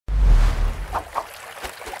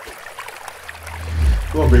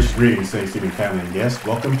Well, gracious greetings, Saints, Stephen family and guests.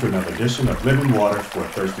 Welcome to another edition of Living Water for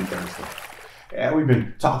Thirsty Thursday. And we've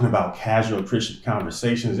been talking about casual Christian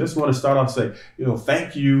conversations. Just want to start off and say,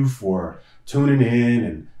 thank you for tuning in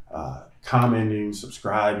and commenting,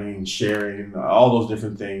 subscribing, sharing, all those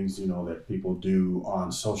different things, that people do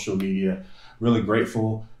on social media. Really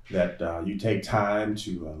grateful that you take time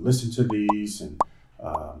to listen to these and,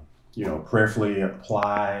 prayerfully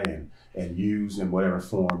apply and use in whatever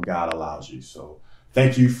form God allows you. So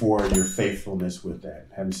thank you for your faithfulness with that.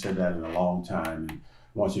 Haven't said that in a long time, and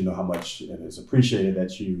want you to know how much it is appreciated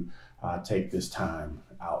that you take this time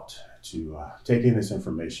out to take in this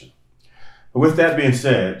information. But with that being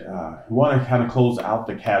said, we want to kind of close out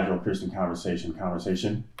the casual Christian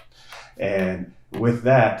conversation. And with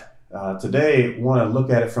that, today we want to look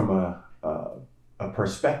at it from a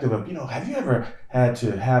perspective of, have you ever had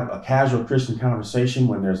to have a casual Christian conversation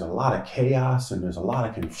when there's a lot of chaos and there's a lot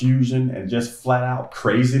of confusion and just flat out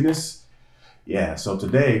craziness? Yeah, so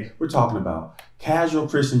today we're talking about casual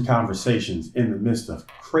Christian conversations in the midst of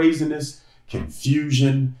craziness,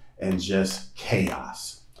 confusion, and just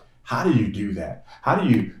chaos. How do you do that? How do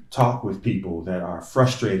you talk with people that are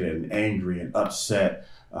frustrated and angry and upset?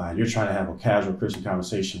 You're trying to have a casual Christian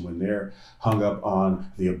conversation when they're hung up on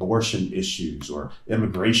the abortion issues or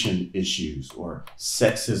immigration issues or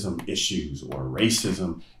sexism issues or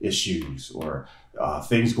racism issues or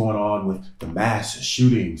things going on with the mass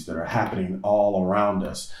shootings that are happening all around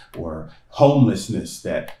us, or homelessness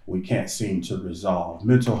that we can't seem to resolve,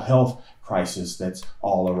 mental health crisis that's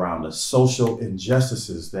all around us, social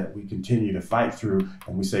injustices that we continue to fight through.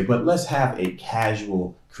 And we say, but let's have a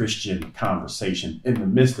casual Christian conversation in the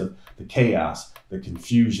midst of the chaos, the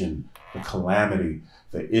confusion, the calamity,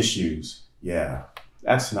 the issues. Yeah,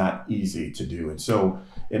 that's not easy to do. And so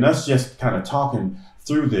in us just kind of talking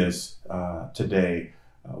through this today,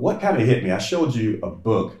 what kind of hit me, I showed you a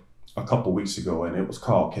book a couple weeks ago, and it was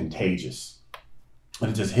called Contagious.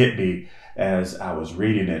 And it just hit me as I was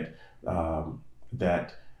reading it,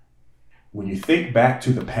 that when you think back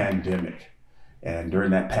to the pandemic, and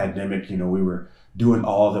during that pandemic, we were doing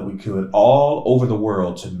all that we could all over the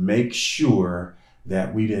world to make sure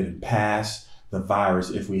that we didn't pass the virus,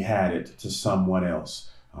 if we had it, to someone else.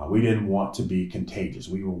 We didn't want to be contagious.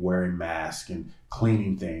 We were wearing masks and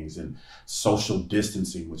cleaning things and social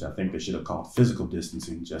distancing, which I think they should have called physical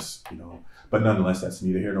distancing, but nonetheless, that's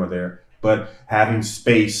neither here nor there. But having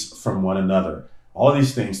space from one another, all of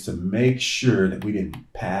these things to make sure that we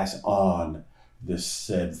didn't pass on this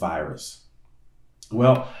said virus.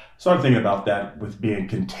 Well, I started thinking about that with being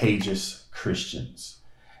contagious Christians.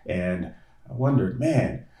 And I wondered,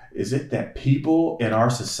 man, is it that people in our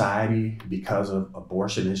society, because of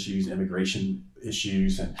abortion issues, immigration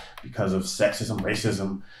issues, and because of sexism,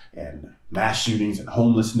 racism, and mass shootings and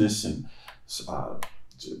homelessness and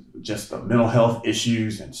just the mental health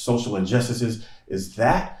issues and social injustices, is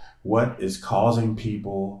that what is causing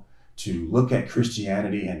people to look at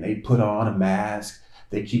Christianity and they put on a mask?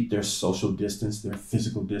 They keep their social distance, their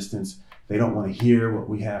physical distance. They don't want to hear what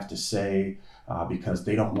we have to say because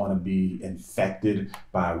they don't want to be infected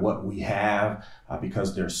by what we have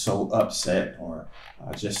because they're so upset or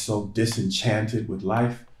just so disenchanted with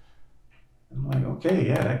life. I'm like, okay,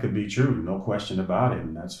 yeah, that could be true. No question about it.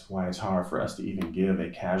 And that's why it's hard for us to even give a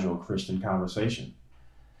casual Christian conversation.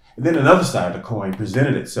 And then another side of the coin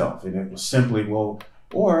presented itself, and it was simply, well,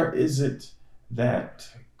 or is it that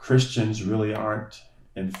Christians really aren't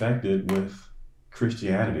infected with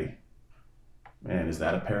Christianity? Man, is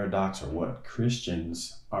that a paradox or what?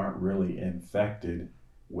 Christians aren't really infected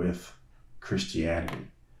with Christianity.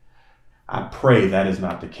 I pray that is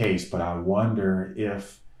not the case, but I wonder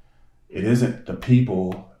if it isn't the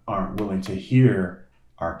people aren't willing to hear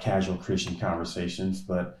our casual Christian conversations,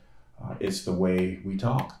 but it's the way we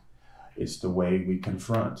talk. It's the way we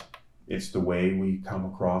confront. It's the way we come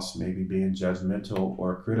across maybe being judgmental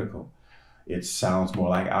or critical. It sounds more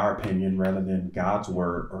like our opinion rather than God's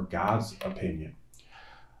word or God's opinion.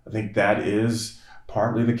 I think that is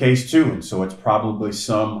partly the case too. And so it's probably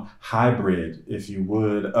some hybrid, if you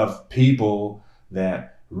would, of people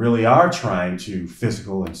that really are trying to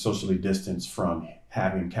physical and socially distance from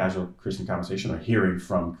having casual Christian conversation or hearing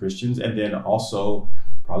from Christians. And then also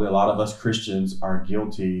probably a lot of us Christians are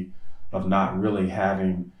guilty of not really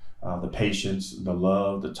having the patience, the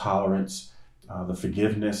love, the tolerance, the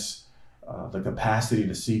forgiveness, the capacity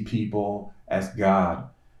to see people as God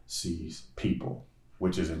sees people,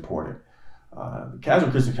 which is important.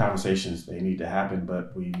 Casual Christian conversations, they need to happen,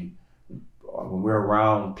 but when we're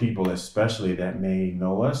around people, especially that may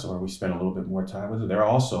know us or we spend a little bit more time with them, they're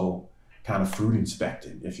also kind of fruit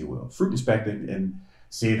inspecting, if you will. Fruit inspecting in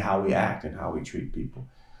seeing how we act and how we treat people.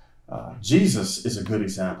 Jesus is a good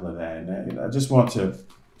example of that. And I just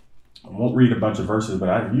I won't read a bunch of verses,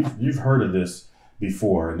 but you've heard of this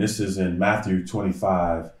before. And this is in Matthew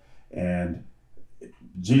 25. And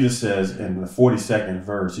Jesus says in the 42nd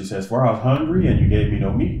verse, he says, "For I was hungry and you gave me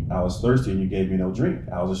no meat. I was thirsty and you gave me no drink.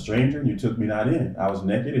 I was a stranger and you took me not in. I was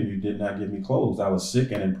naked and you did not give me clothes. I was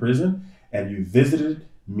sick and in prison and you visited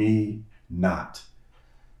me not."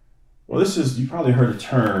 Well, you probably heard the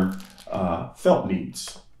term felt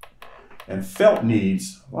needs. And felt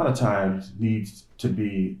needs, a lot of times, needs to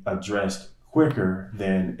be addressed quicker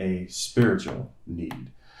than a spiritual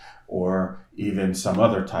need, or even some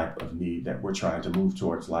other type of need that we're trying to move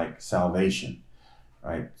towards, like salvation,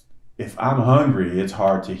 right? If I'm hungry, it's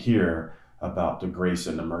hard to hear about the grace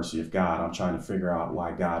and the mercy of God. I'm trying to figure out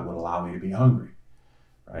why God would allow me to be hungry,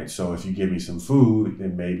 right? So if you give me some food,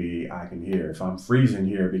 then maybe I can hear. If I'm freezing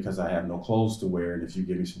here because I have no clothes to wear, and if you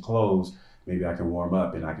give me some clothes, maybe I can warm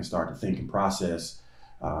up and I can start to think and process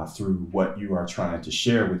through what you are trying to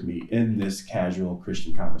share with me in this casual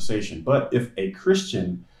Christian conversation. But if a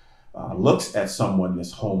Christian looks at someone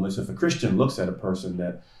that's homeless, if a Christian looks at a person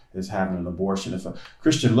that is having an abortion, if a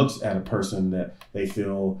Christian looks at a person that they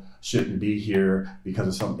feel shouldn't be here because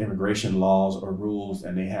of some immigration laws or rules,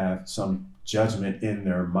 and they have some judgment in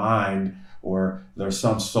their mind, or there's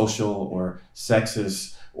some social or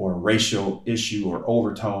sexist or racial issue or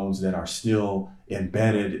overtones that are still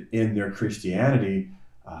embedded in their Christianity,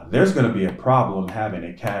 there's going to be a problem having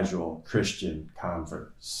a casual Christian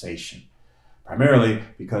conversation. Primarily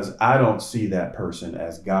because I don't see that person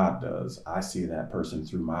as God does. I see that person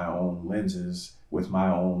through my own lenses, with my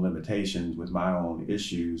own limitations, with my own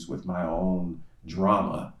issues, with my own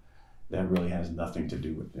drama that really has nothing to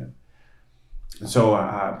do with them. And so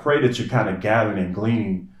I pray that you're kind of gathering and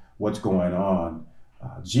gleaning what's going on.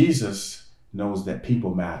 Jesus knows that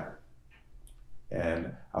people matter.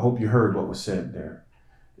 And I hope you heard what was said there.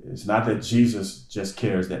 It's not that Jesus just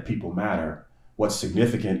cares that people matter. What's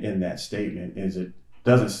significant in that statement is it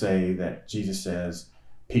doesn't say that Jesus says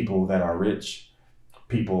people that are rich,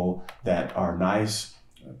 people that are nice,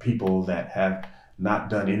 people that have not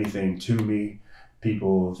done anything to me,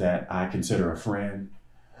 people that I consider a friend,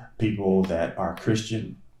 people that are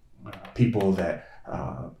Christian, people that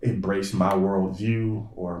embrace my worldview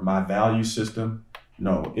or my value system.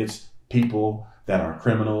 No, it's people that are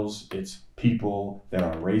criminals. It's people that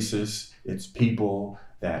are racist. It's people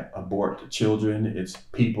that abort children. It's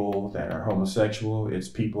people that are homosexual. It's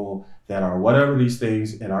people that are whatever these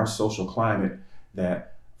things in our social climate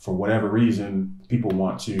that for whatever reason people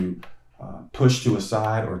want to push to a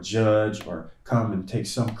side or judge or come and take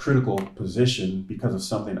some critical position because of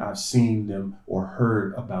something I've seen them or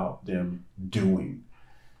heard about them doing.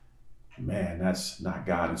 Man, that's not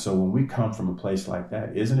God. And so when we come from a place like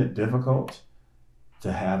that, isn't it difficult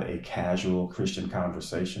to have a casual Christian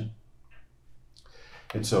conversation?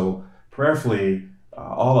 And so prayerfully,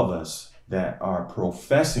 all of us that are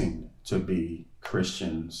professing to be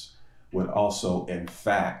Christians would also, in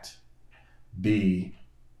fact, be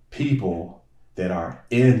people that are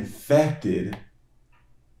infected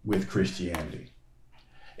with Christianity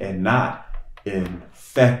and not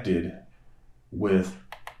infected with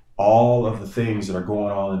all of the things that are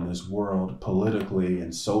going on in this world politically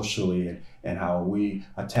and socially, and how we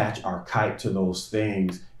attach our kite to those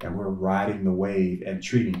things and we're riding the wave and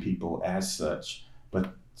treating people as such,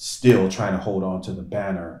 but still trying to hold on to the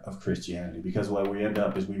banner of Christianity. Because what we end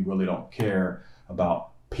up is we really don't care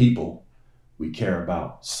about people. We care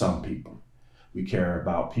about some people. We care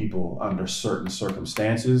about people under certain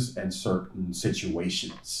circumstances and certain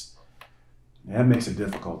situations. And that makes it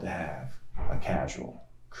difficult to have a casual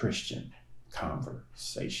Christian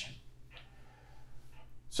conversation.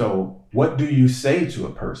 So what do you say to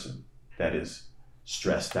a person that is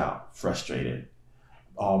stressed out, frustrated,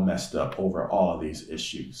 all messed up over all of these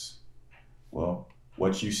issues? Well,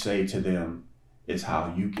 what you say to them is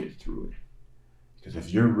how you get through it. Because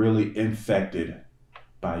if you're really infected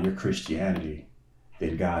by your Christianity,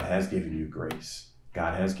 then God has given you grace.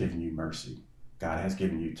 God has given you mercy. God has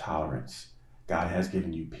given you tolerance. God has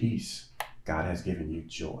given you peace. God has given you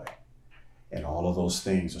joy. And all of those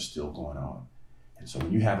things are still going on. And so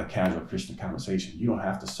when you have a casual Christian conversation, you don't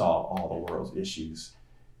have to solve all the world's issues.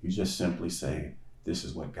 You just simply say, this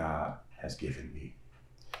is what God has given me.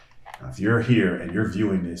 Now, if you're here and you're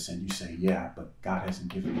viewing this and you say, yeah, but God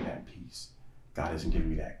hasn't given me that peace. God hasn't given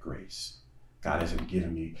me that grace. God hasn't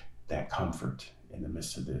given me that comfort in the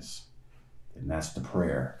midst of this. And that's the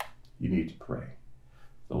prayer you need to pray.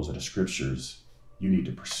 Those are the scriptures you need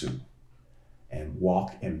to pursue and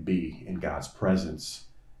walk and be in God's presence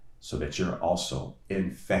so that you're also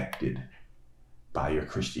infected by your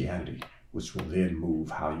Christianity, which will then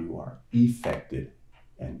move how you are effected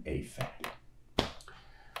and affected.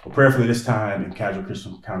 Well, prayerfully, this time in Casual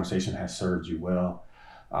Christian Conversation has served you well.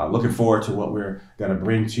 Looking forward to what we're going to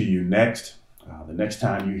bring to you next. The next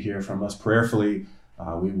time you hear from us prayerfully,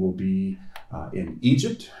 we will be in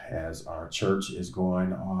Egypt, as our church is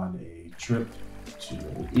going on a trip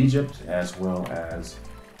to Egypt, as well as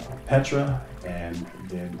Petra and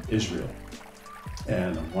then Israel.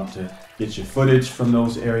 And I want to get you footage from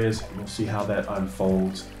those areas. We'll see how that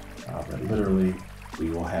unfolds. But literally, we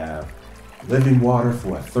will have Living Water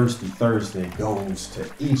for a Thirsty Thursday goes to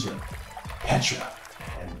Egypt, Petra,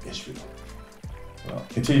 and Israel. Well,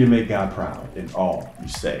 continue to make God proud in all you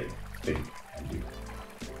say, think, and do.